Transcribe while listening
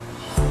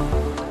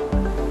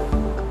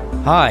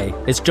Hi,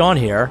 it's John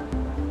here.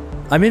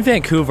 I'm in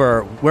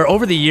Vancouver, where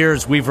over the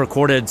years we've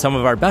recorded some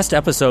of our best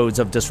episodes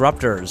of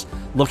Disruptors,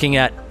 looking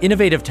at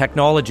innovative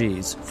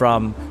technologies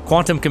from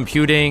quantum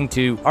computing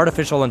to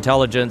artificial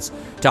intelligence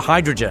to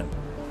hydrogen.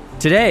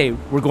 Today,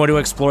 we're going to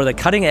explore the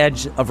cutting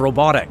edge of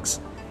robotics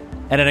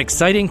and an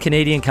exciting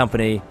Canadian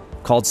company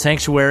called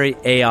Sanctuary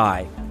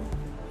AI.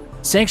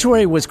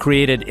 Sanctuary was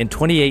created in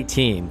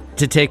 2018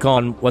 to take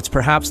on what's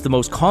perhaps the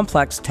most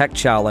complex tech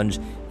challenge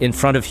in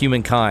front of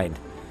humankind,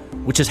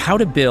 which is how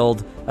to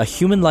build a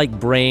human-like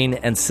brain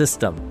and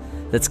system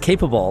that's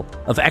capable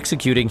of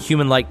executing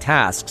human-like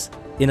tasks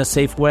in a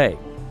safe way.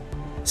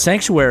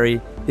 Sanctuary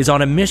is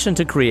on a mission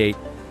to create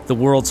the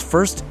world's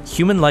first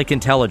human-like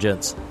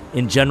intelligence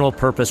in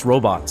general-purpose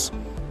robots.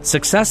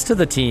 Success to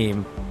the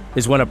team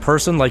is when a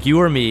person like you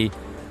or me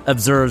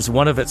observes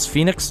one of its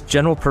Phoenix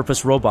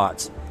general-purpose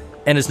robots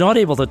and is not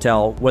able to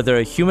tell whether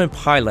a human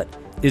pilot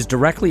is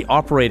directly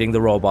operating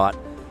the robot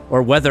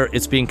or whether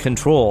it's being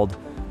controlled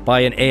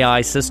by an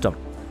AI system.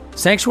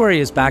 Sanctuary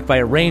is backed by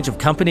a range of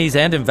companies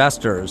and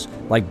investors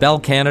like Bell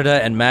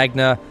Canada and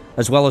Magna,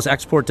 as well as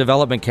Export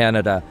Development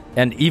Canada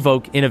and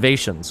Evoke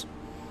Innovations.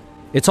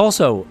 It's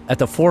also at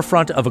the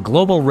forefront of a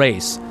global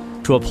race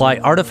to apply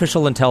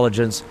artificial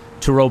intelligence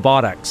to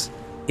robotics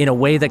in a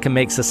way that can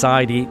make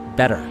society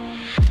better.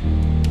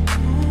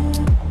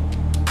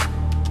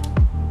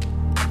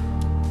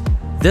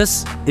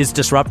 This is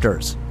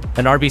Disruptors,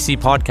 an RBC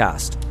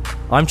podcast.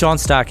 I'm John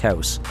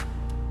Stackhouse.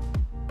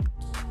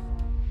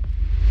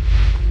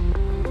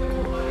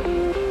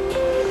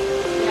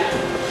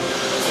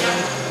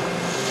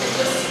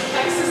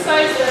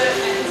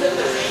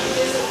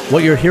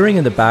 What you're hearing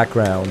in the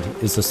background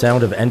is the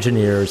sound of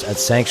engineers at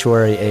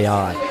Sanctuary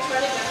AI.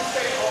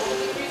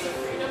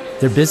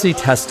 They're busy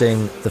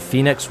testing the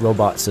Phoenix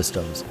robot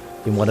systems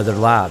in one of their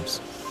labs.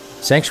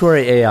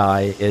 Sanctuary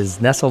AI is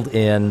nestled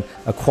in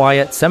a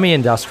quiet,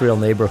 semi-industrial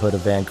neighborhood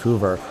of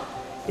Vancouver.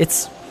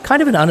 It's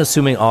kind of an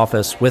unassuming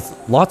office with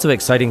lots of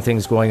exciting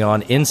things going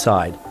on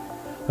inside.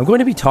 I'm going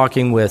to be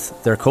talking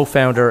with their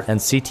co-founder and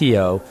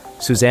CTO,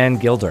 Suzanne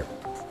Gildert.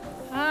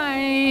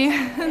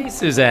 Hi,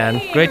 Suzanne.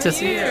 Hey, great to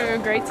see you.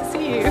 Great to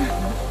see you.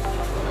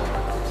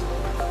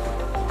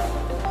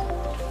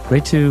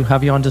 Great to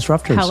have you on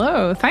Disruptors.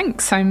 Hello,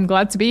 thanks. I'm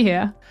glad to be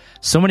here.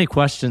 So many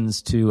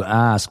questions to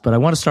ask, but I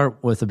want to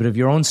start with a bit of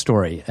your own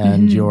story,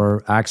 and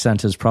your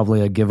accent is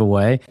probably a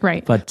giveaway.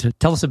 Right. But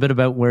tell us a bit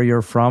about where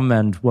you're from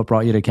and what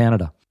brought you to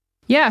Canada.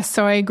 Yeah,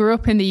 so I grew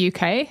up in the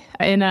UK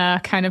in a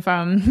kind of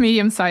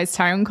medium-sized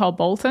town called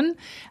Bolton,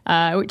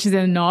 which is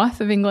in the north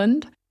of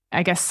England.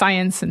 I guess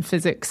science and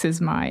physics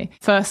is my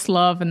first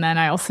love, and then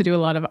I also do a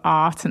lot of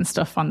art and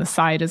stuff on the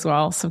side as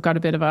well. So I've got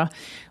a bit of a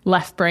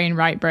left brain,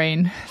 right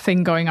brain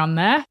thing going on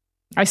there.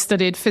 I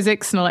studied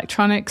physics and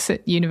electronics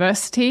at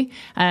university,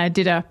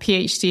 did a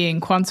PhD in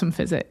quantum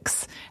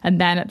physics.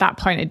 And then at that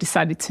point, I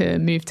decided to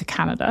move to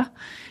Canada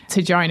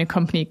to join a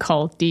company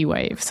called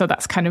D-Wave. So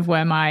that's kind of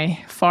where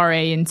my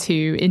foray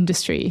into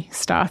industry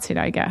started,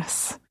 I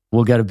guess.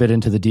 We'll get a bit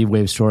into the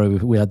D-Wave story.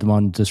 We had them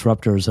on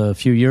Disruptors a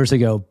few years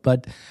ago,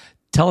 but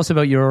tell us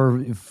about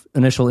your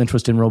initial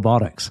interest in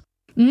robotics.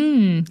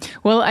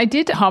 Well, I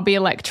did hobby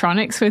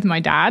electronics with my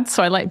dad,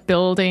 so I like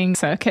building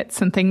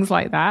circuits and things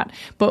like that.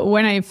 But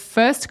when I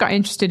first got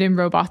interested in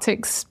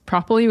robotics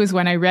properly was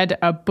when I read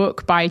a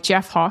book by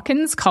Jeff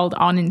Hawkins called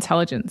On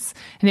Intelligence.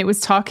 And it was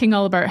talking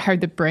all about how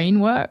the brain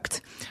worked.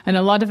 And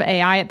a lot of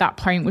AI at that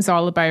point was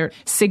all about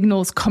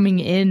signals coming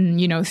in,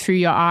 through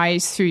your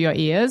eyes, through your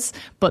ears.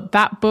 But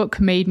that book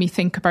made me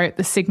think about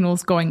the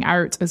signals going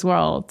out as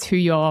well to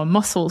your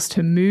muscles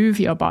to move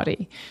your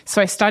body.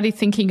 So I started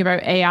thinking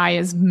about AI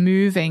as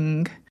moving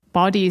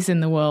bodies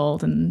in the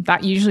world, and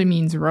that usually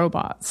means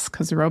robots,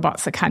 because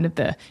robots are kind of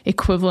the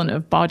equivalent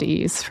of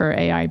bodies for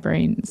AI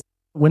brains.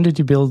 When did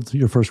you build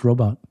your first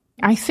robot?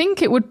 I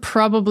think it would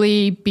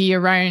probably be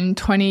around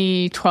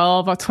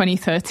 2012 or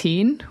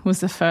 2013 was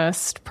the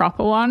first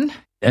proper one.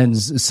 And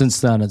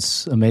since then,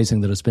 it's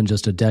amazing that it's been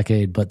just a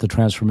decade, but the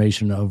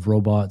transformation of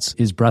robots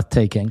is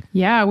breathtaking.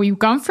 Yeah, we've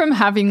gone from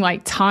having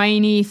like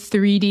tiny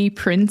 3D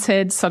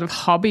printed sort of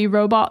hobby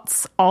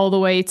robots all the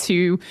way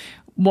to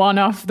one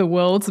of the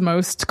world's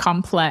most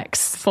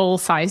complex,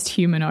 full-sized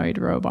humanoid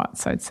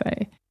robots, I'd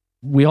say.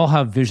 We all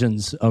have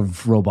visions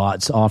of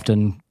robots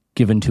often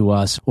given to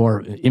us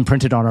or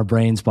imprinted on our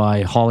brains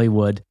by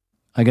Hollywood.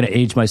 I'm going to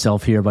age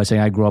myself here by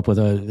saying I grew up with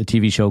a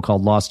TV show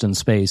called Lost in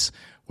Space,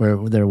 where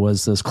there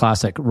was this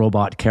classic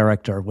robot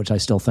character, which I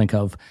still think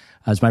of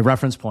as my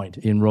reference point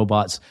in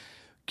robots.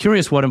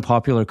 Curious what in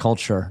popular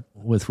culture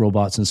with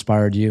robots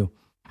inspired you?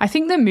 I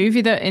think the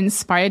movie that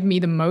inspired me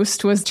the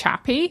most was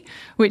Chappie,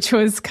 which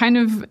was kind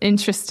of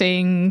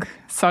interesting,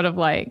 sort of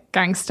like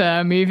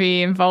gangster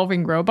movie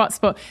involving robots.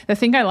 But the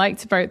thing I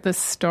liked about the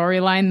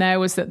storyline there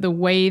was that the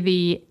way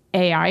the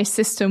AI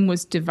system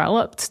was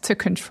developed to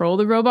control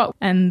the robot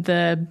and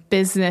the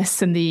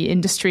business and the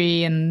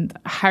industry and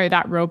how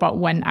that robot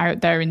went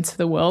out there into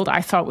the world,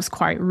 I thought was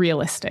quite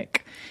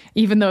realistic,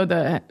 even though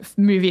the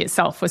movie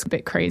itself was a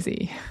bit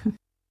crazy.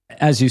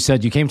 As you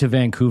said, you came to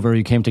Vancouver,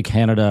 you came to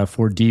Canada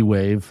for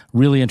D-Wave,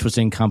 really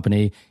interesting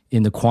company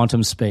in the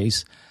quantum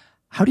space.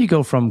 How do you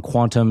go from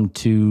quantum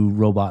to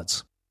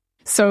robots?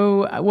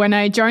 So when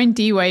I joined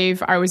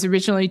D-Wave, I was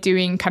originally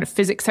doing kind of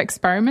physics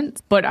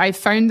experiments, but I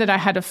found that I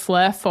had a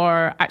flair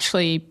for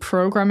actually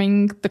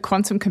programming the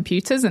quantum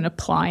computers and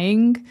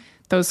applying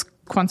those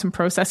quantum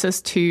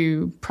processors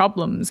to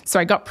problems. So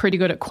I got pretty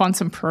good at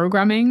quantum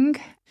programming,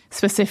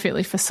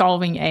 specifically for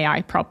solving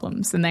AI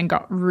problems, and then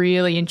got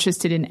really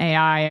interested in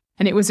AI.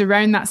 And it was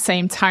around that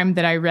same time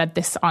that I read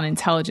this On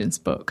Intelligence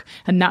book,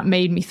 and that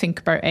made me think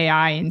about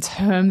AI in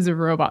terms of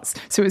robots.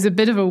 So it was a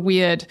bit of a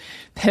weird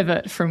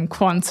pivot from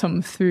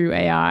quantum through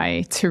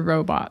AI to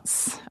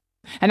robots.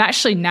 And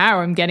actually now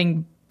I'm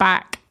getting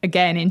back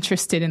again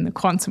interested in the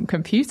quantum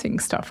computing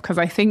stuff, because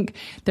I think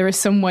there are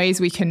some ways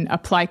we can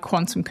apply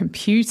quantum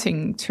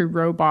computing to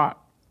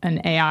robot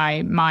and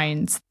AI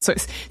minds. So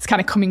it's kind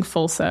of coming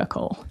full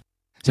circle.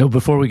 So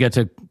before we get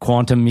to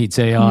quantum meets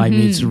AI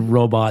meets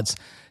robots,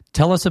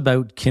 tell us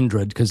about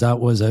Kindred, because that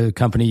was a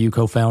company you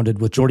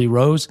co-founded with Geordie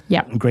Rose,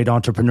 a great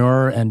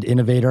entrepreneur and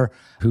innovator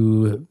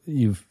who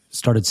you've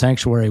started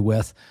Sanctuary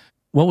with.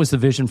 What was the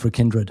vision for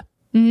Kindred?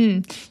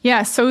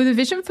 Yeah, so the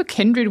vision for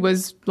Kindred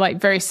was like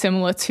very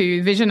similar to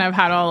the vision I've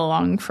had all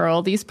along for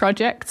all these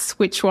projects,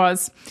 which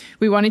was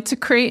we wanted to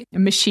create a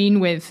machine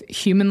with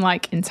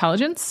human-like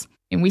intelligence.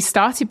 And we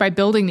started by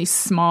building these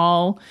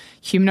small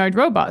humanoid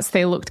robots.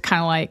 They looked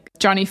kind of like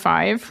Johnny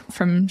Five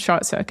from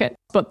Short Circuit.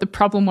 But the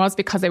problem was,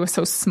 because they were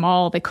so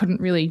small, they couldn't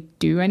really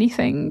do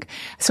anything.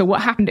 So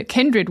what happened at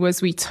Kindred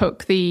was we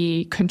took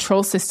the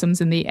control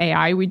systems and the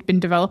AI we'd been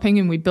developing,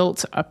 and we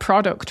built a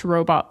product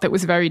robot that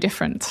was very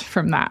different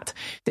from that.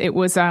 It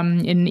was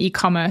an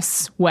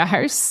e-commerce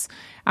warehouse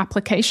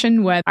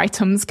application where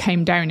items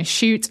came down a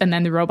chute, and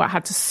then the robot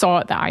had to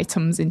sort the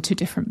items into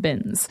different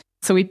bins.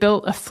 So we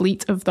built a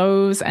fleet of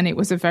those, and it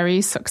was a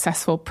very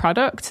successful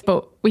product.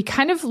 But we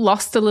kind of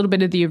lost a little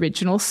bit of the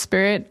original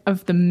spirit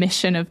of the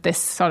mission of this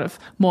sort of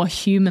more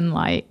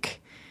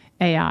human-like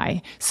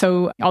AI.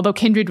 So although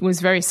Kindred was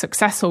very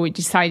successful, we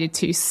decided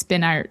to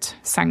spin out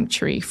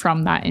Sanctuary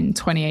from that in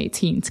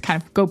 2018 to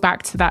kind of go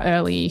back to that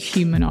early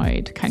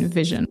humanoid kind of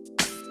vision.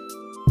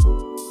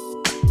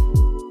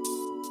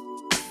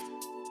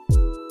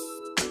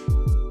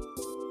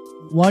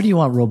 Why do you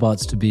want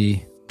robots to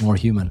be more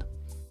human?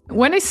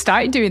 When I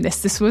started doing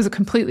this was a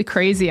completely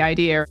crazy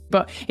idea.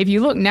 But if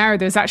you look now,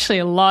 there's actually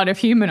a lot of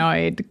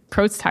humanoid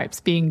prototypes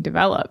being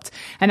developed.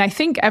 And I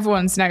think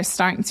everyone's now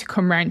starting to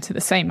come around to the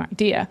same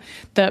idea,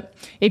 that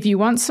if you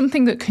want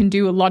something that can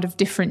do a lot of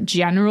different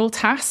general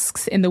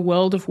tasks in the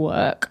world of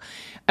work,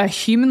 a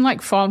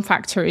human-like form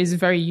factor is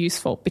very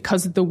useful,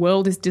 because the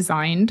world is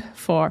designed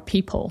for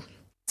people.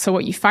 So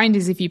what you find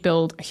is if you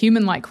build a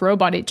human-like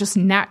robot, it just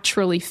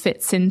naturally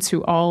fits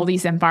into all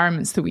these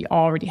environments that we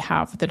already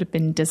have that have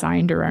been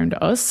designed around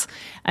us.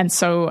 And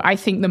so I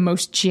think the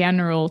most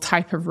general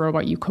type of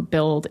robot you could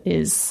build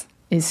is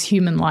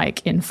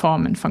human-like in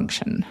form and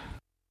function.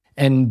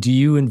 And do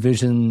you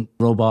envision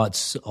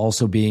robots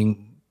also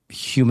being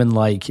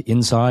human-like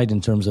inside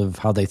in terms of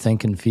how they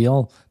think and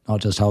feel,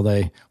 not just how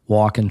they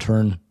walk and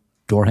turn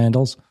door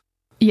handles?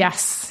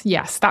 Yes,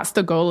 that's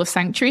the goal of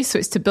Sanctuary. So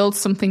it's to build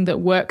something that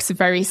works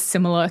very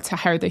similar to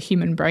how the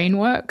human brain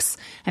works,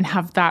 and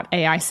have that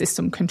AI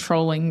system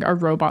controlling a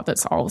robot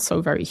that's also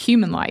very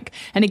human-like.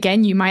 And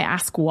again, you might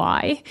ask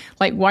why?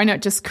 Like, why not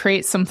just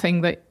create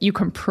something that you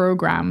can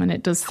program and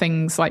it does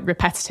things like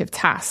repetitive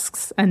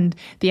tasks? And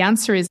the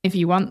answer is, if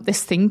you want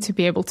this thing to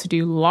be able to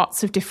do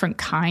lots of different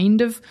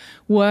kind of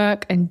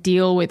work and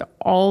deal with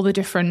all the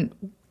different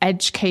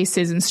edge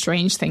cases and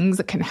strange things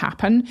that can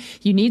happen,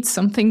 you need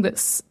something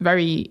that's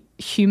very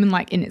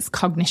human-like in its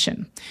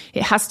cognition.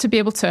 It has to be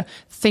able to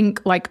think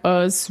like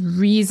us,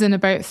 reason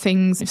about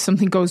things. If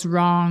something goes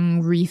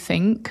wrong,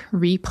 rethink,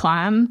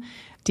 replan,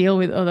 deal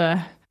with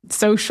other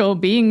social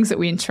beings that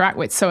we interact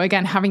with. So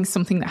again, having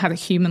something that has a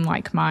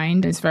human-like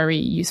mind is very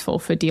useful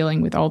for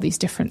dealing with all ththese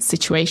different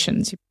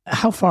situations.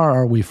 How far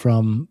are we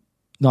from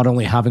not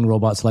only having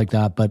robots like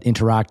that, but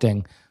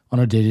interacting on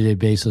a day-to-day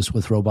basis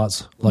with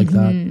robots like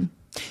that?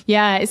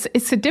 Yeah,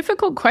 it's a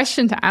difficult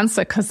question to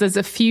answer, because there's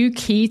a few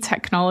key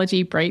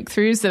technology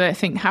breakthroughs that I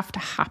think have to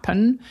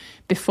happen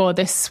before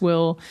this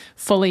will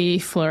fully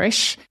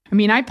flourish. I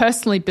mean, I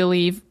personally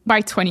believe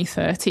by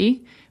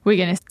 2030, we're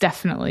going to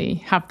definitely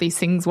have these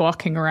things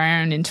walking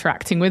around,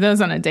 interacting with us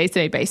on a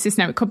day-to-day basis.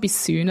 Now, it could be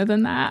sooner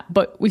than that,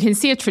 but we can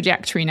see a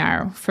trajectory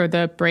now for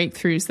the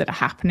breakthroughs that are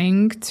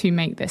happening to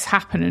make this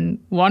happen.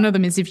 And one of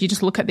them is, if you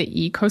just look at the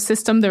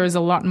ecosystem, there is a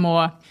lot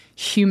more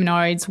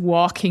humanoids,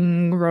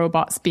 walking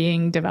robots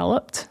being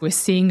developed. We're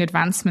seeing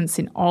advancements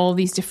in all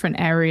these different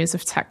areas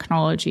of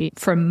technology,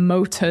 from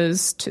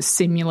motors to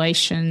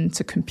simulation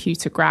to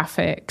computer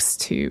graphics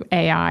to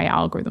AI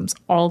algorithms.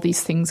 All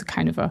these things are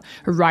kind of a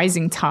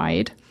rising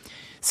tide.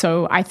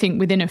 So I think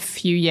within a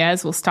few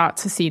years, we'll start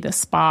to see the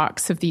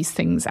sparks of these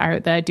things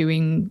out there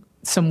doing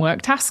some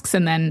work tasks.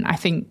 And then I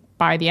think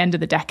by the end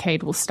of the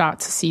decade, we'll start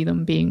to see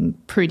them being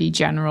pretty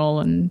general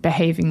and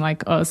behaving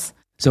like us.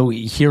 So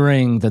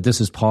hearing that this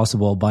is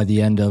possible by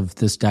the end of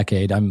this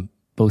decade, I'm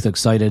both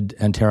excited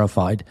and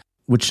terrified.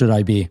 Which should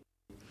I be?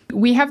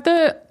 We have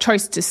the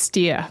choice to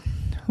steer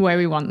where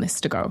we want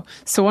this to go.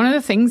 So one of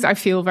the things I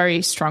feel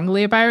very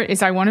strongly about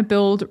is I want to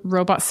build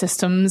robot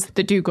systems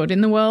that do good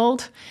in the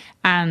world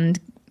and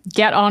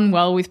get on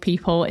well with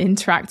people,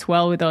 interact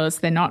well with us.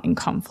 They're not in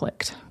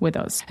conflict with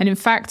us. And in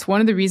fact,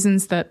 one of the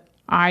reasons that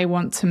I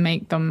want to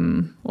make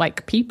them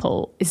like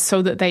people is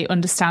so that they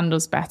understand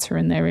us better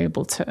and they're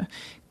able to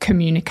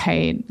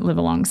communicate, live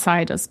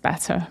alongside us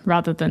better,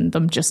 rather than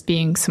them just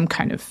being some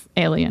kind of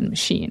alien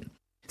machine.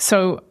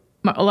 So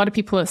a lot of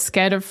people are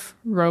scared of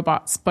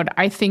robots, but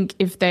I think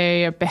if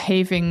they are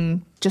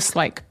behaving just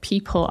like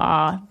people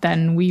are,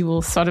 then we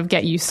will sort of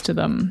get used to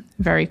them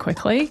very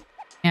quickly.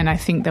 And I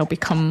think they'll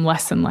become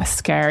less and less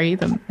scary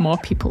the more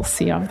people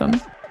see of them.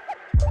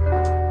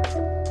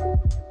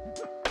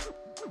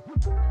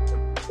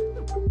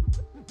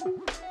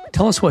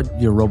 Tell us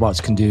what your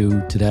robots can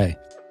do today.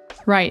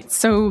 Right.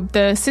 So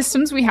the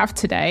systems we have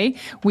today,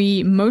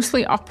 we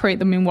mostly operate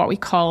them in what we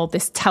call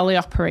this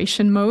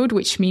teleoperation mode,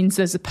 which means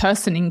there's a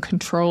person in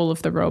control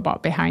of the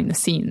robot behind the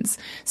scenes.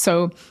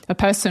 So a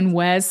person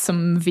wears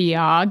some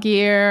VR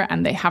gear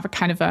and they have a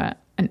kind of an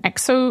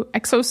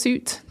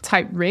exosuit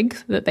type rig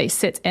that they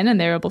sit in,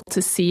 and they're able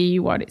to see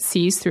what it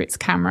sees through its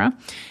camera.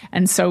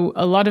 And so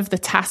a lot of the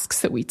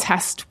tasks that we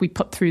test, we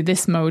put through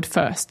this mode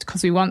first,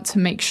 because we want to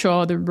make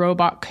sure the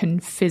robot can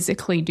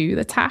physically do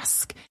the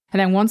task. And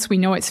then once we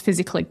know it's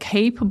physically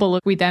capable,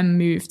 we then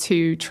move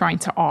to trying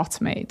to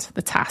automate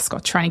the task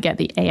or trying to get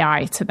the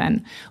AI to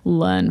then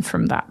learn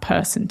from that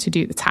person to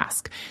do the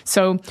task.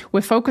 So we're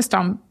focused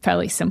on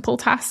fairly simple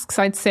tasks,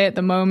 I'd say at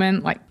the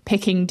moment, like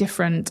picking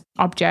different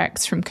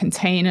objects from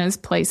containers,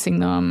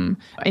 placing them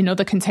in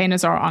other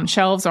containers or on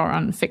shelves or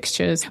on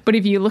fixtures. But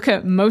if you look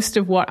at most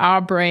of what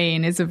our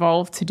brain is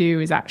evolved to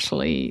do is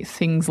actually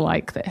things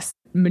like this.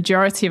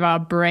 Majority of our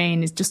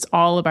brain is just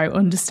all about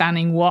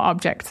understanding what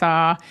objects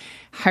are,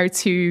 how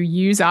to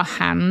use our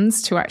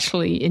hands to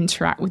actually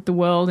interact with the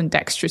world and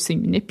dexterously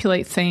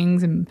manipulate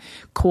things and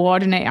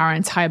coordinate our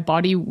entire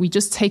body. We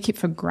just take it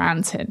for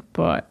granted,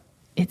 but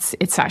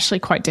it's actually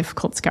quite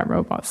difficult to get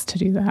robots to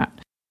do that.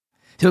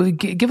 So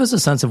give us a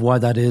sense of why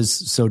that is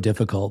so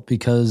difficult,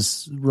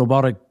 because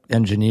robotic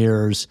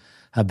engineers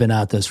have been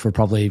at this for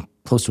probably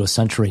close to a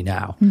century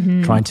now,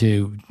 trying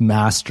to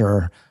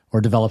master or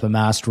develop a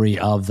mastery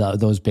of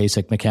those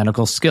basic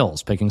mechanical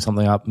skills, picking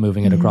something up,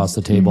 moving it across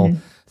the table,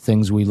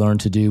 things we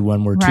learned to do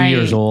when we're 2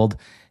 years old,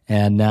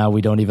 and now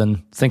we don't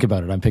even think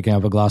about it. I'm picking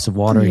up a glass of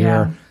water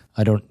here.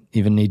 I don't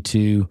even need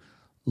to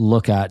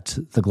look at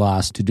the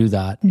glass to do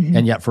that.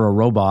 And yet for a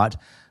robot,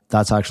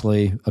 that's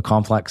actually a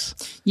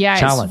complex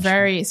challenge.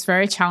 It's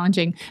very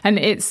challenging. And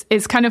it's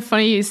kind of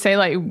funny you say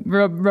like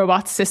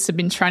roboticists have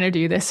been trying to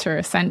do this for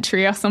a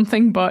century or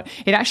something, but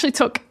it actually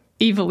took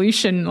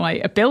evolution like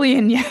 1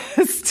 billion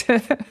years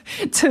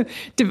to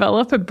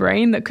develop a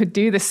brain that could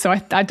do this. So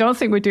I don't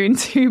think we're doing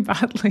too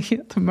badly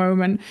at the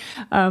moment.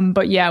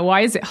 But yeah,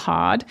 why is it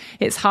hard?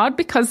 It's hard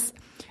because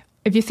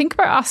if you think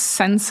about our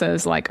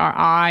sensors, like our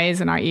eyes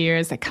and our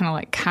ears, they're kind of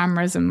like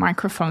cameras and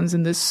microphones,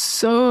 and there's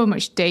so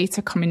much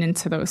data coming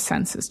into those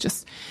sensors,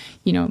 just,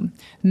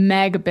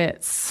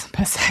 megabits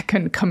per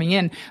second coming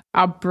in.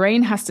 Our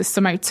brain has to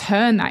somehow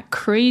turn that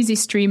crazy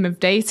stream of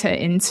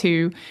data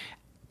into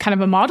kind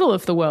of a model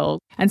of the world.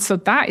 And so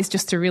that is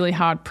just a really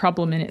hard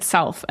problem in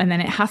itself. And then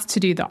it has to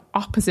do the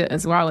opposite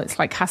as well. It's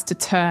like has to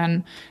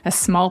turn a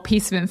small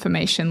piece of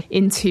information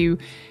into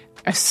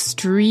a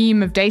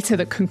stream of data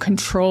that can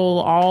control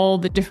all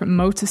the different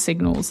motor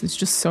signals. There's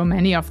just so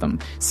many of them.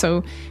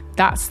 So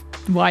that's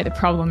why the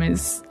problem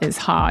is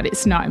hard.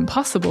 It's not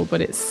impossible, but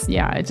it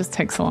just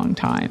takes a long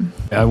time.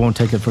 I won't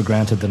take it for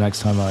granted the next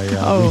time I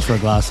reach for a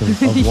glass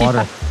of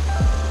water.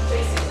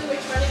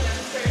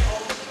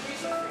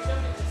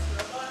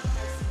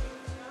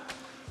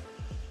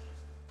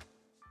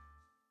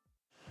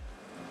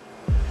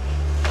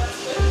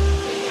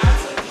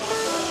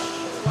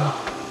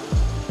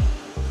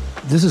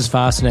 This is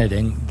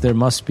fascinating. There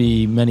must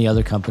be many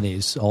other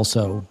companies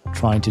also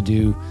trying to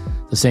do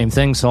the same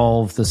thing,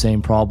 solve the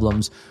same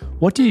problems.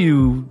 What do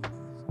you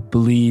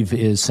believe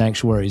is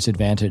Sanctuary's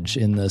advantage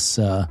in this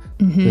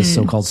this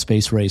so-called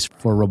space race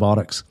for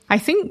robotics? I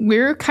think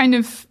we're kind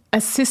of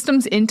a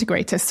systems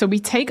integrator. So we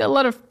take a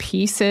lot of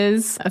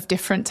pieces of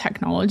different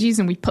technologies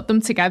and we put them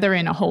together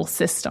in a whole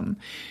system.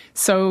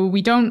 So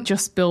we don't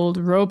just build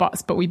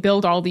robots, but we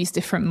build all these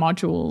different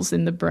modules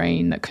in the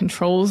brain that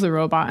controls the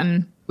robot.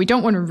 And we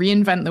don't want to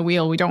reinvent the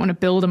wheel. We don't want to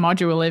build a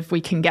module if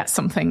we can get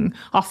something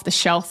off the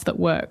shelf that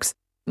works.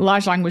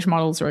 Large language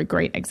models are a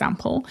great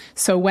example.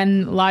 So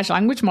when large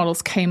language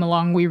models came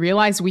along, we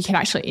realized we could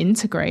actually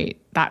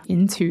integrate that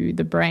into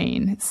the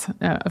brain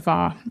of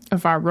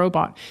our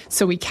robot.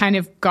 So we kind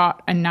of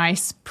got a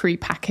nice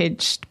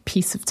prepackaged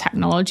piece of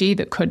technology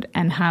that could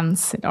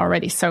enhance it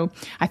already. So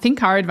I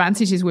think our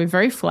advantage is we're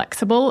very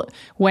flexible.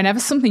 Whenever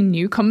something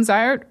new comes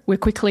out, we're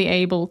quickly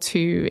able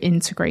to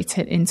integrate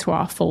it into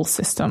our full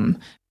system.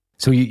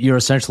 So you're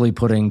essentially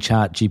putting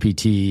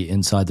ChatGPT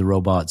inside the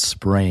robot's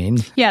brain.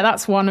 Yeah,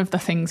 that's one of the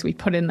things we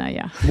put in there,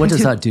 yeah. What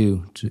does that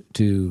do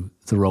to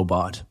the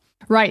robot?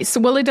 Right.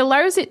 So, well, it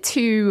allows it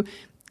to,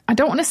 I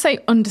don't want to say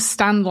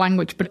understand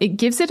language, but it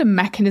gives it a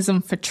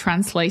mechanism for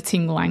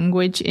translating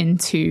language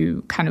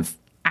into kind of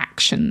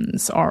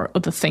actions or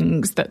other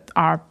things that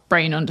our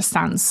brain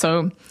understands.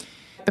 So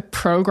the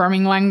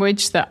programming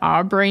language that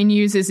our brain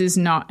uses is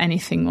not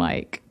anything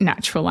like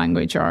natural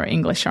language or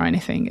English or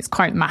anything. It's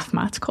quite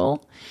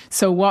mathematical.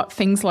 So what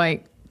things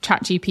like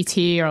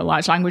ChatGPT or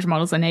large language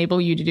models enable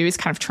you to do is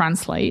kind of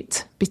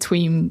translate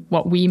between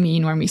what we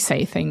mean when we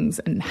say things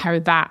and how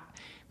that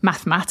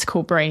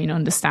mathematical brain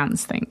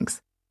understands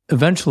things.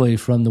 Eventually,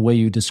 from the way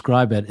you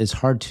describe it, it's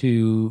hard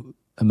to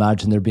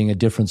imagine there being a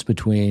difference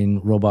between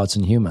robots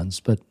and humans,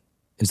 but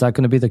is that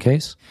going to be the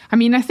case? I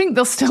mean, I think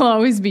there'll still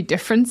always be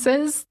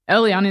differences.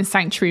 Early on in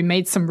Sanctuary, we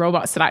made some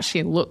robots that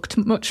actually looked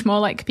much more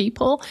like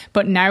people,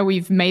 but now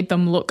we've made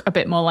them look a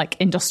bit more like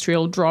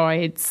industrial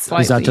droids.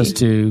 Slightly. Is that just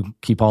to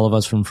keep all of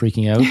us from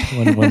freaking out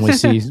when we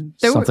see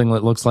something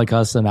that looks like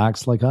us and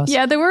acts like us?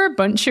 Yeah, there were a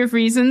bunch of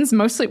reasons.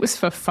 Mostly it was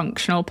for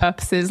functional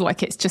purposes,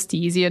 like it's just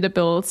easier to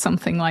build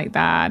something like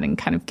that and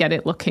kind of get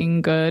it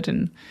looking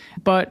good.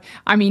 But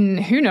I mean,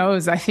 who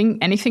knows? I think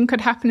anything could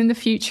happen in the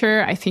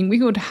future. I think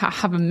we would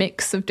have a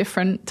mix of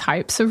different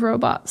types of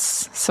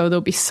robots. So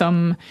there'll be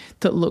some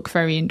that look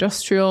very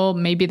industrial.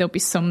 Maybe there'll be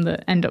some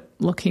that end up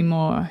looking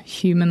more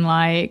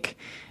human-like.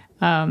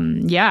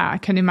 I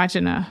can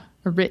imagine a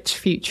rich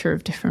future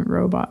of different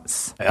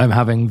robots. I'm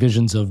having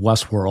visions of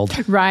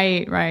Westworld.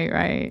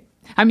 Right.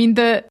 I mean,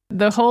 the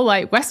whole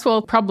like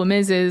Westworld problem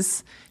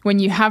is when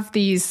you have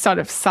these sort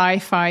of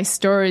sci-fi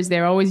stories,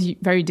 they're always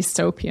very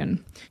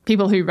dystopian.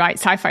 People who write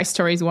sci-fi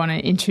stories want to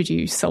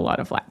introduce a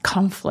lot of like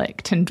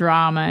conflict and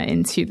drama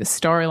into the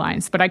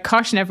storylines. But I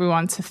caution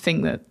everyone to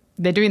think that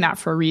they're doing that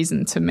for a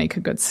reason, to make a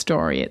good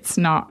story. It's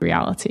not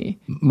reality.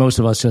 Most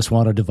of us just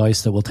want a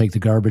device that will take the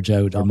garbage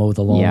out or mow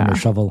the lawn or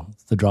shovel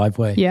the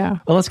driveway. Yeah.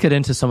 Well, let's get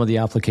into some of the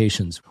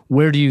applications.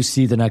 Where do you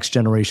see the next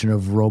generation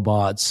of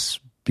robots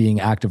being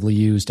actively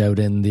used out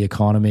in the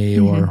economy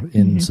or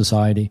in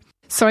society?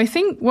 So I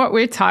think what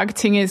we're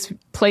targeting is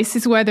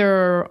places where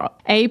there are,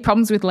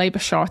 problems with labor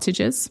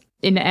shortages,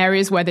 in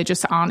areas where there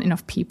just aren't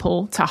enough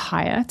people to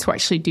hire to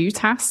actually do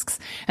tasks.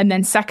 And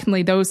then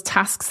secondly, those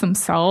tasks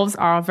themselves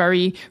are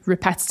very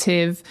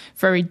repetitive,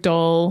 very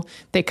dull.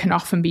 They can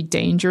often be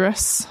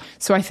dangerous.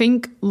 So I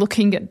think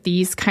looking at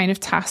these kind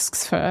of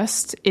tasks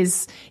first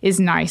is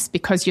nice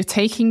because you're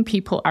taking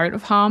people out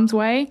of harm's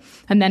way.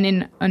 And then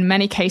in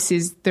many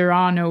cases, there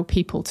are no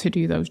people to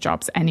do those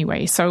jobs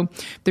anyway. So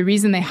the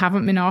reason they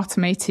haven't been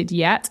automated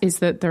yet is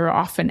that there are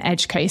often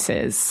edge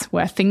cases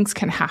where things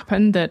can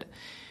happen that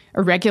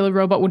a regular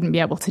robot wouldn't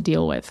be able to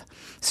deal with.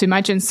 So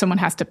imagine someone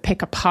has to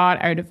pick a part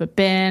out of a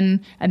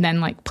bin and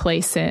then like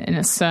place it in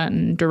a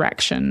certain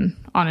direction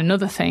on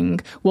another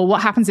thing. Well,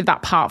 what happens if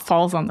that part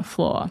falls on the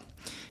floor?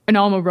 A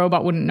normal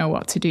robot wouldn't know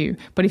what to do.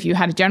 But if you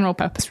had a general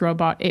purpose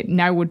robot, it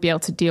now would be able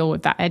to deal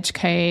with that edge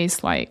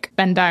case, like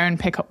bend down,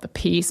 pick up the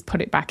piece,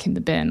 put it back in the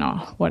bin or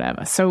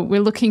whatever. So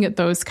we're looking at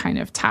those kind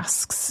of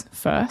tasks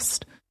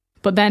first.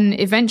 But then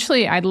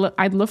eventually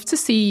I'd love to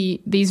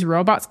see these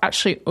robots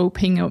actually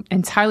opening up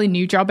entirely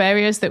new job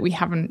areas that we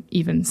haven't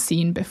even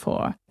seen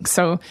before.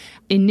 So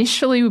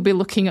initially we'll be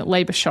looking at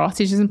labor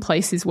shortages in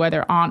places where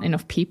there aren't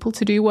enough people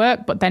to do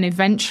work. But then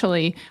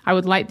eventually I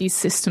would like these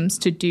systems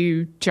to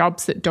do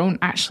jobs that don't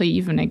actually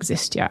even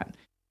exist yet.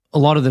 A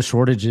lot of the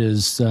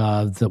shortages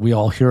that we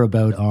all hear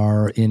about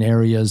are in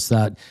areas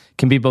that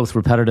can be both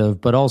repetitive,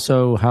 but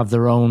also have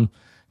their own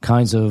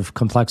kinds of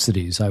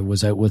complexities. I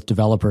was out with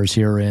developers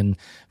here in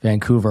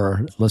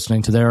Vancouver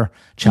listening to their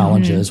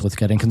challenges with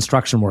getting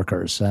construction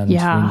workers. And we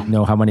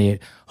know how many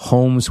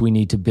homes we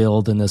need to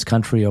build in this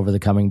country over the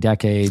coming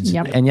decades.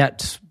 Yep. And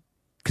yet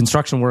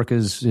construction work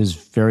is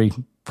very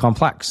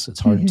complex. It's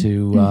hard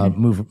to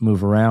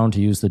move around,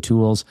 to use the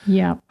tools.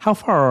 Yeah. How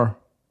far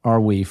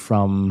are we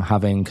from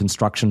having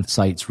construction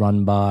sites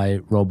run by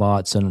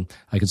robots? And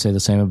I could say the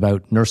same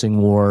about nursing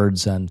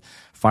wards and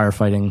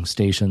firefighting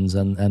stations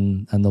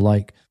and the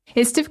like.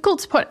 It's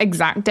difficult to put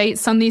exact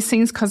dates on these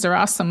things because there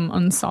are some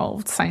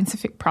unsolved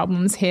scientific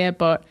problems here.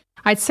 But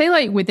I'd say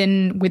like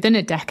within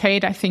a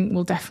decade, I think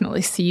we'll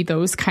definitely see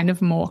those kind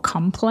of more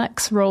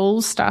complex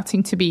roles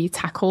starting to be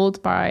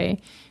tackled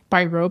by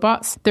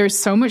robots. There's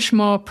so much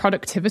more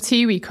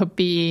productivity we could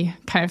be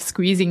kind of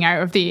squeezing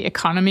out of the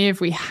economy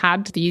if we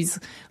had these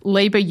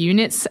labor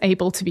units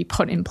able to be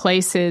put in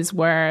places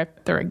where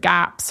there are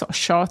gaps or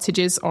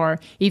shortages or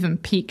even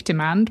peak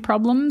demand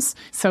problems.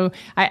 So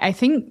I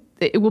think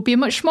it will be a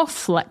much more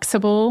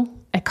flexible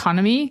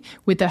economy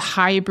with a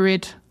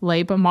hybrid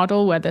labor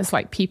model where there's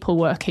like people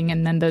working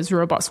and then there's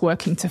robots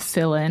working to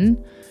fill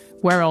in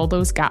where all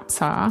those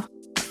gaps are.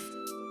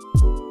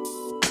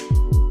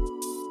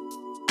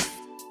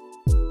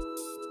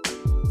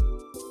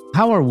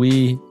 How are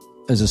we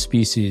as a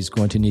species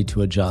going to need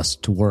to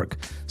adjust to work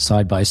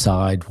side by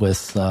side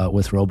with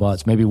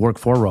robots, maybe work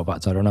for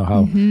robots. I don't know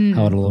how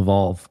it'll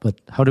evolve, but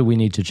how do we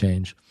need to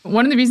change?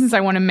 One of the reasons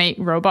I want to make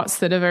robots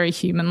that are very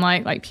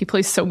human-like, like people,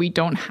 is so we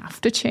don't have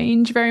to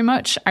change very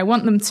much. I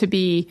want them to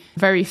be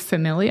very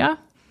familiar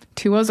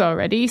to us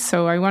already.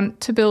 So I want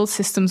to build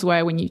systems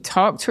where when you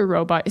talk to a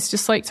robot, it's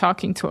just like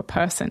talking to a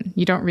person.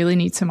 You don't really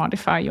need to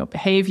modify your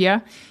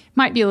behavior. It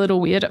might be a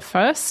little weird at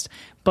first,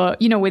 but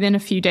within a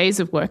few days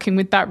of working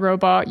with that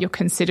robot, you're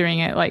considering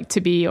it like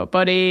to be your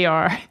buddy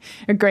or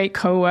a great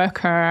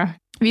coworker.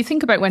 If you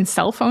think about when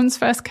cell phones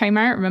first came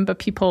out, remember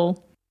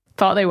people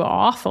thought they were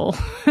awful.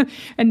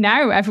 And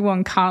now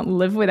everyone can't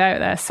live without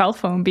their cell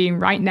phone being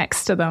right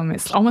next to them.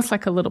 It's almost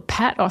like a little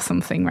pet or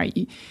something, right?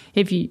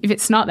 If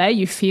it's not there,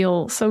 you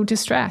feel so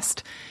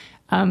distressed.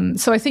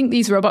 So I think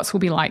these robots will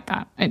be like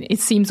that. And it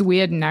seems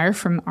weird now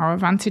from our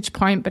vantage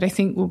point, but I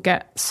think we'll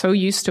get so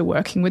used to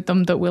working with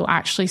them that we'll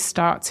actually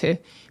start to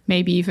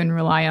maybe even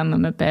rely on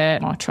them a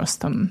bit or trust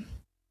them.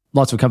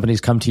 Lots of companies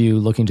come to you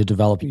looking to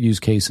develop use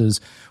cases.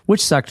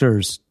 Which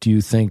sectors do you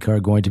think are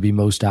going to be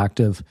most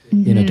active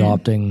in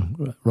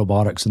adopting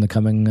robotics in the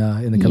coming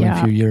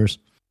few years?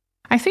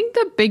 I think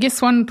the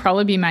biggest one would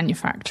probably be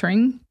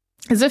manufacturing.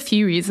 There's a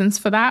few reasons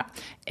for that.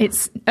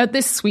 It's at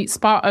this sweet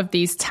spot of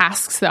these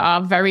tasks that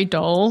are very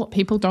dull.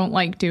 People don't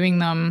like doing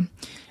them.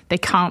 They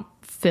can't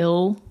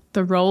fill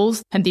the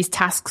roles, and these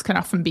tasks can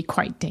often be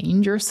quite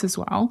dangerous as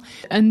well.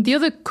 And the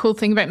other cool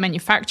thing about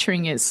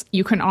manufacturing is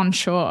you can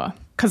onshore,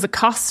 because the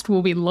cost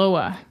will be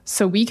lower.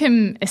 So we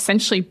can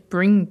essentially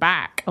bring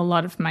back a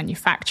lot of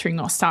manufacturing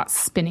or start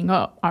spinning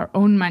up our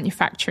own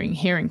manufacturing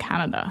here in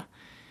Canada.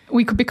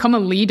 We could become a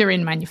leader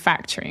in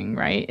manufacturing,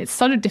 right? It's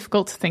sort of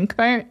difficult to think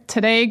about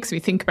today because we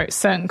think about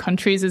certain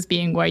countries as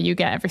being where you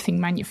get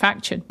everything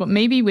manufactured. But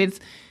maybe with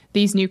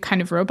these new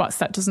kind of robots,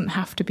 that doesn't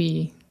have to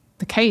be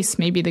the case.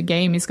 Maybe the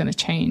game is going to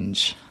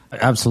change.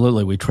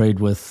 Absolutely. We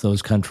trade with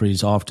those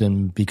countries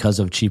often because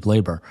of cheap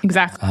labor.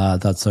 Exactly.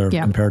 That's our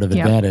comparative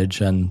advantage,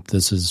 and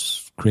this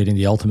is creating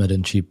the ultimate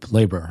in cheap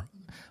labor.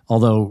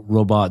 Although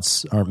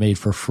robots aren't made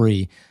for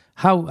free,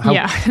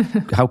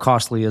 how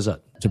costly is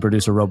it to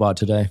produce a robot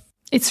today?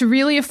 It's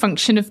really a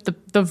function of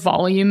the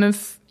volume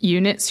of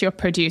units you're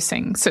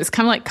producing. So it's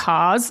kind of like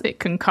cars. It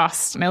can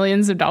cost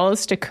millions of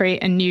dollars to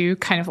create a new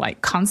kind of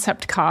like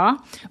concept car.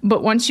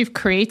 But once you've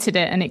created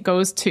it and it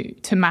goes to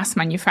mass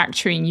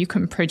manufacturing, you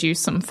can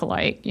produce them for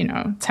like,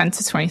 $10,000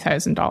 to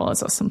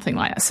 $20,000 or something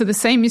like that. So the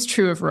same is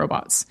true of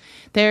robots.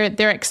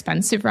 They're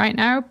expensive right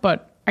now,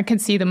 but I can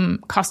see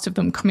cost of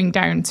them coming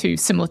down to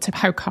similar to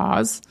how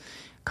cost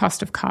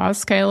of cars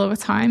scale over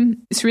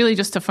time. It's really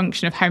just a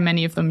function of how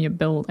many of them you're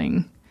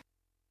building.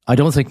 I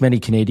don't think many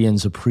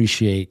Canadians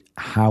appreciate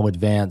how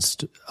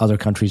advanced other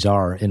countries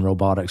are in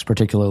robotics,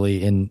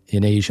 particularly in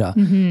Asia.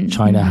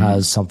 China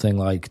has something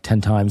like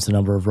 10 times the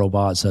number of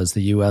robots as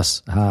the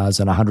US has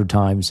and 100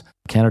 times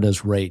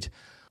Canada's rate.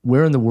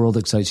 Where in the world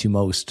excites you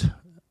most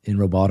in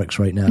robotics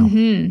right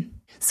now?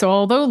 So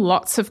although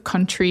lots of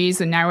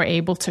countries are now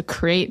able to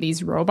create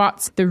these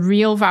robots, the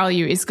real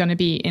value is going to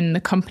be in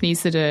the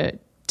companies that are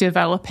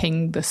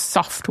developing the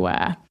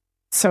software.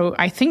 So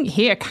I think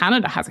here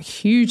Canada has a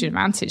huge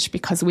advantage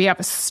because we have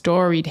a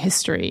storied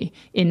history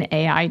in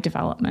AI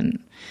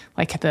development.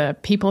 Like the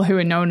people who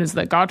are known as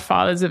the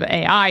godfathers of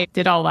AI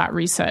did all that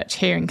research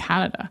here in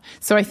Canada.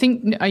 So I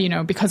think,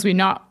 because we're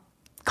not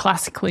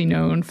classically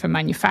known for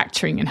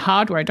manufacturing and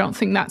hardware, I don't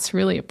think that's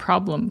really a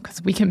problem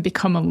because we can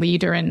become a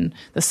leader in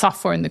the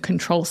software and the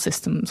control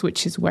systems,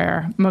 which is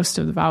where most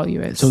of the value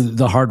is. So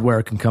the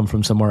hardware can come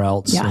from somewhere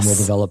else and we'll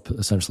develop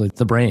essentially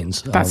the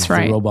brains of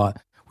the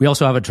robot. We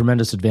also have a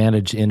tremendous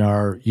advantage in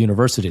our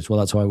universities. Well,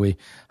 that's why we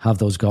have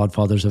those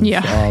godfathers of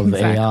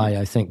exactly. AI.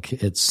 I think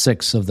it's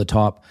 6 of the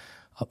top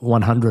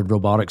 100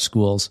 robotics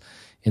schools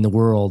in the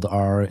world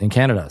are in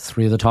Canada,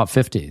 3 of the top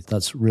 50.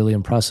 That's really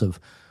impressive.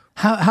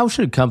 How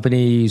should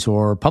companies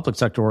or public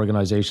sector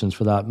organizations,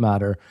 for that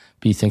matter,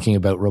 be thinking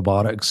about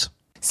robotics?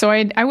 So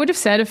I would have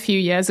said a few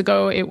years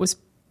ago it was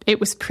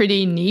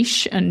pretty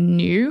niche and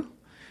new,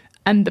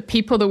 and the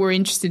people that were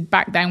interested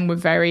back then were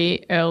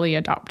very early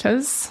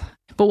adopters.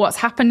 But what's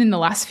happened in the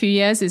last few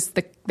years is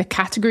the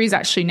category is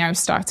actually now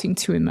starting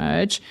to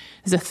emerge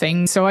as a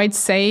thing. So I'd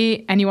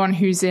say anyone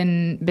who's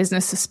in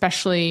business,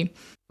 especially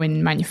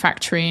in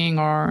manufacturing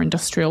or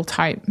industrial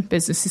type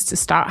businesses, to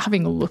start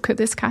having a look at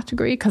this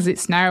category because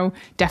it's now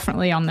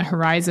definitely on the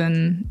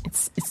horizon.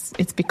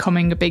 It's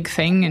becoming a big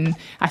thing, and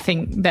I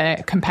think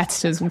their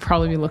competitors will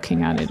probably be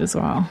looking at it as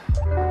well.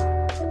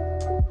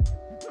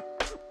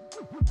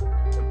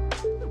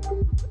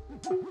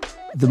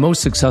 The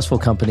most successful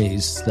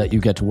companies that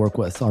you get to work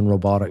with on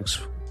robotics,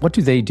 what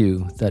do they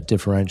do that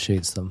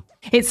differentiates them?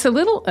 It's a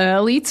little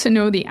early to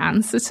know the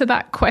answer to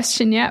that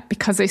question yet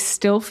because I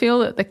still feel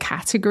that the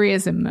category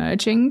is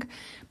emerging.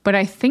 But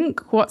I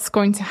think what's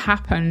going to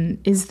happen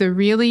is the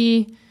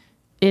really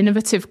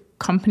innovative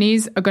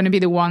companies are going to be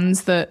the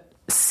ones that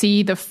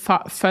see the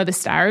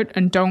furthest out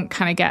and don't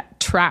kind of get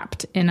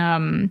trapped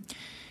in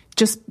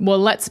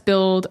let's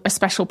build a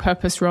special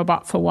purpose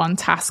robot for one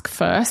task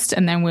first,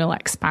 and then we'll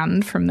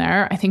expand from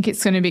there. I think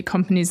it's going to be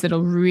companies that are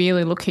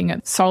really looking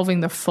at solving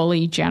the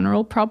fully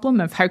general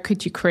problem of how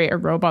could you create a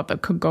robot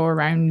that could go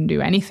around and do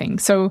anything.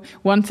 So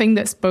one thing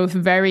that's both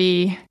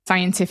very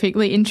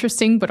scientifically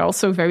interesting, but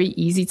also very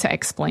easy to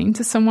explain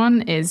to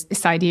someone is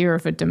this idea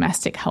of a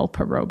domestic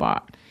helper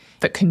robot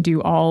that can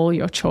do all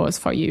your chores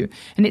for you.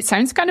 And it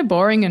sounds kind of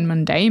boring and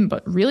mundane,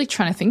 but really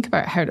trying to think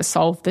about how to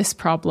solve this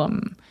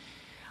problem,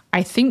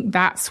 I think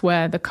that's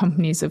where the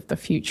companies of the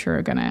future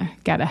are going to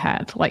get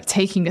ahead, like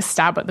taking a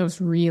stab at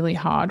those really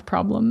hard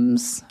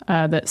problems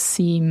that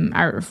seem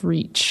out of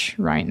reach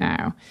right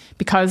now.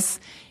 Because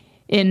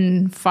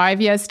in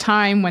 5 years'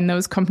 time, when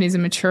those companies are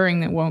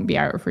maturing, it won't be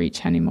out of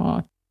reach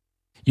anymore.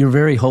 You're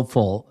very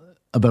hopeful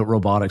about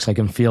robotics. I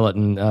can feel it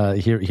and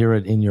hear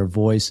it in your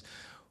voice.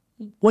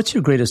 What's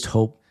your greatest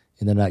hope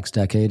in the next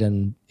decade?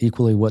 And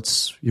equally,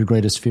 what's your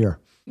greatest fear?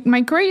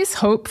 My greatest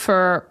hope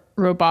for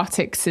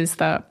robotics is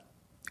that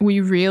we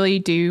really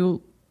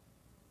do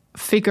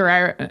figure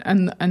out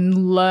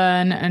and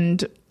learn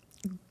and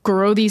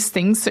grow these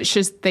things such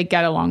as they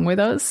get along with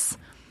us.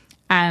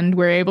 And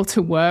we're able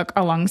to work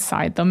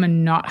alongside them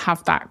and not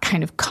have that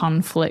kind of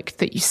conflict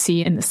that you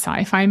see in the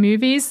sci-fi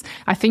movies.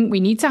 I think we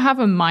need to have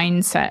a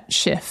mindset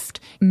shift,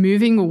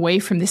 moving away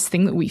from this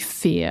thing that we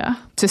fear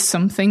to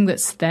something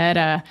that's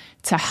there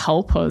to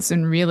help us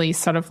and really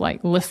sort of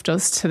like lift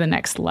us to the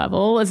next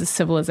level as a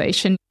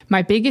civilization.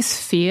 My biggest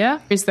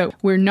fear is that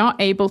we're not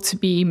able to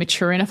be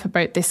mature enough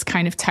about this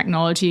kind of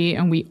technology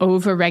and we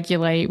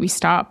over-regulate, we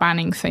start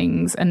banning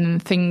things, and then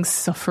things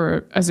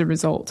suffer as a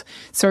result.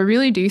 So I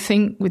really do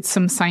think with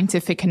some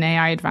scientific and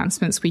AI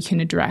advancements, we can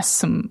address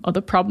some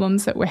other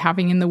problems that we're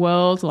having in the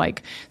world,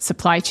 like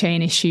supply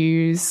chain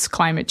issues,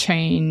 climate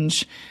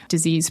change,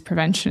 disease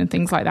prevention, and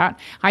things like that.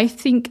 I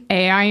think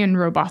AI and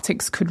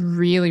robotics could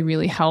really,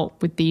 really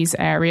help with these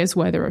areas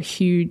where there are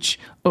huge,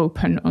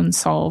 open,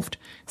 unsolved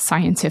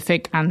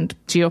scientific and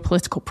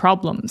geopolitical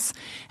problems.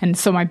 And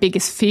so my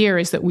biggest fear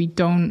is that we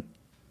don't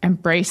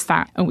embrace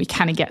that and we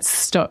kind of get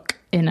stuck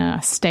in a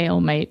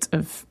stalemate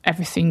of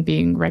everything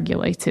being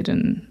regulated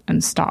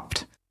and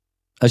stopped.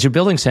 As you're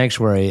building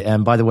Sanctuary,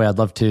 and by the way, I'd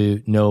love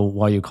to know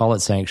why you call it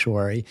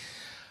Sanctuary,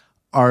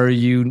 are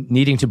you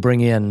needing to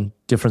bring in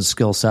different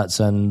skill sets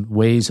and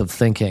ways of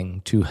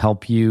thinking to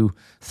help you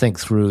think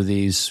through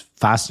these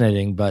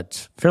fascinating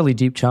but fairly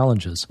deep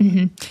challenges?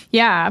 Mm-hmm.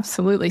 Yeah,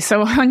 absolutely.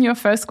 So on your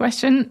first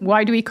question,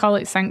 why do we call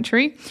it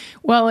Sanctuary?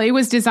 Well, it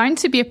was designed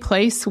to be a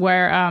place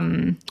where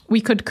we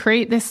could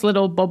create this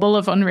little bubble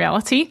of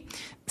unreality.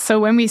 So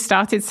when we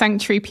started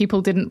Sanctuary,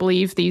 people didn't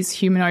believe these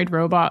humanoid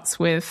robots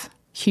with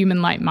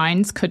human-like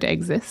minds could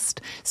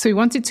exist. So we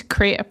wanted to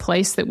create a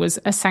place that was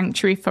a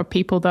sanctuary for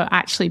people that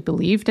actually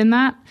believed in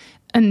that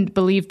and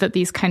believed that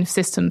these kind of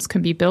systems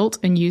can be built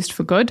and used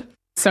for good.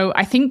 So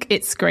I think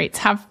it's great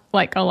to have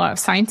like a lot of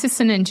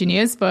scientists and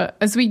engineers, but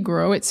as we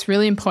grow, it's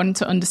really important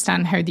to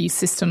understand how these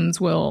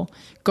systems will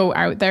go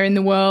out there in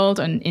the world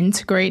and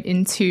integrate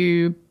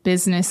into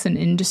business and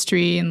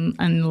industry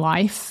and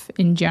life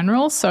in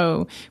general.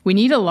 So we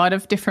need a lot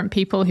of different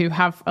people who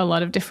have a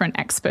lot of different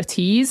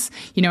expertise,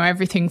 you know,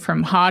 everything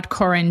from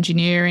hardcore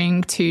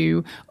engineering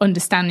to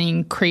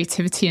understanding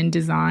creativity and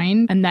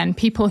design, and then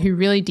people who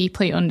really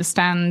deeply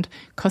understand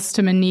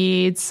customer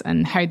needs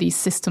and how these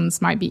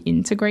systems might be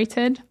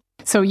integrated.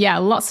 So yeah,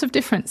 lots of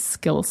different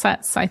skill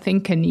sets I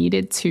think are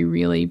needed to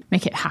really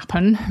make it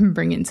happen and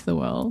bring it into the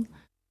world.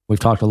 We've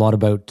talked a lot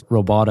about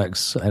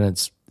robotics and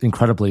it's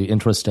incredibly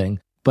interesting,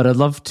 but I'd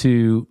love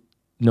to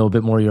know a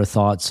bit more of your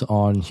thoughts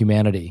on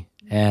humanity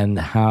and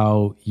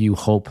how you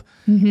hope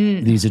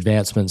these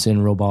advancements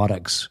in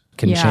robotics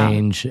can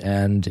change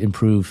and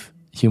improve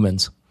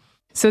humans.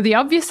 So the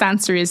obvious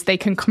answer is they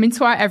can come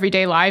into our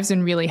everyday lives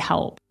and really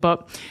help.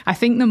 But I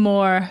think the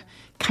more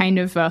kind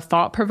of a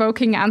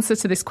thought-provoking answer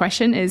to this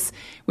question is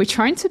we're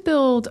trying to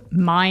build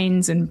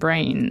minds and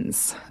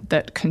brains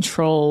that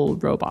control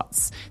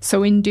robots.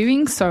 So in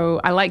doing so,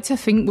 I like to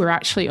think we're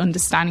actually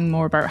understanding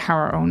more about how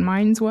our own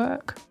minds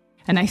work.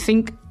 And I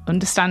think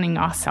understanding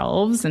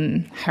ourselves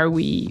and how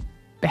we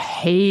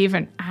behave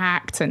and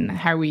act and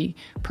how we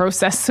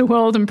process the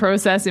world and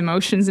process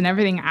emotions and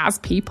everything as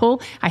people,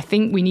 I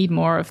think we need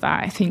more of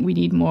that. I think we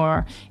need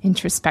more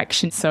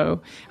introspection. So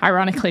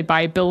ironically,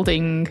 by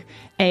building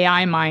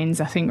AI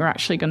minds, I think we're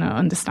actually going to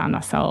understand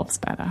ourselves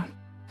better.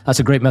 That's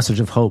a great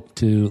message of hope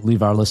to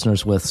leave our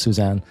listeners with,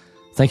 Suzanne.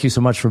 Thank you so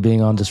much for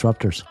being on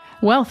Disruptors.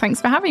 Well, thanks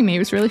for having me. It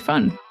was really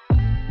fun.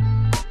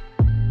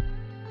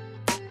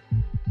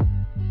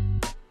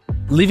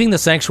 Leaving the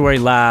Sanctuary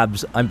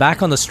Labs, I'm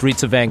back on the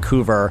streets of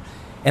Vancouver,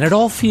 and it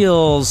all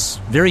feels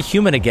very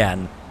human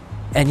again,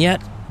 and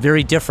yet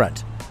very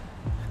different.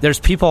 There's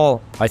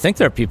people, I think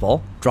they're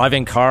people,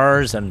 driving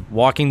cars and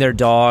walking their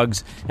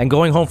dogs and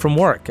going home from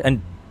work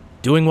and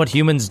doing what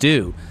humans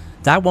do.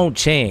 That won't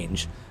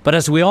change. But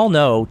as we all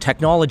know,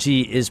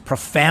 technology is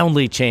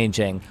profoundly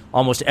changing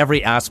almost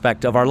every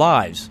aspect of our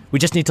lives. We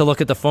just need to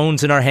look at the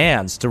phones in our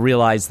hands to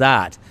realize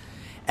that.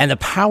 And the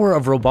power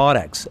of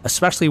robotics,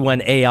 especially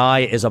when AI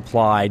is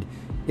applied,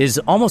 is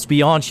almost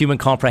beyond human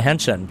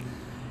comprehension.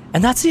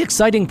 And that's the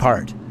exciting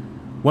part.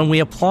 When we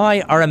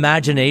apply our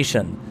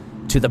imagination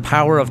to the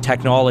power of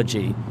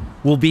technology,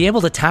 we'll be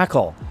able to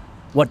tackle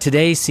what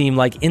today seem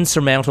like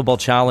insurmountable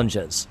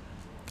challenges.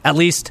 At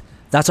least,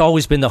 that's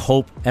always been the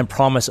hope and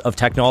promise of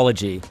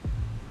technology.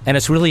 And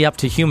it's really up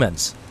to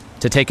humans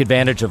to take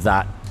advantage of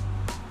that.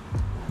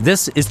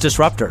 This is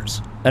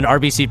Disruptors, an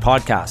RBC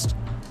podcast.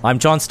 I'm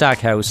John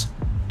Stackhouse.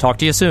 Talk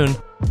to you soon.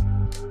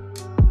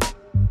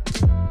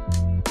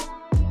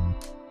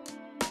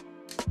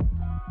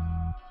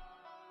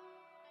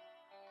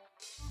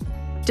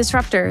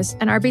 Disruptors,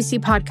 an RBC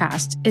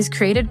podcast, is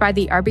created by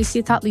the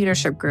RBC Thought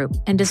Leadership Group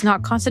and does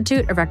not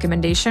constitute a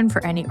recommendation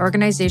for any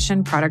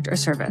organization, product, or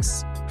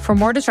service. For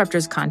more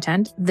Disruptors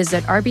content,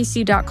 visit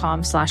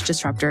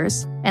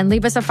rbc.com/disruptors and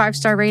leave us a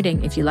 5-star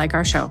rating if you like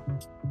our show.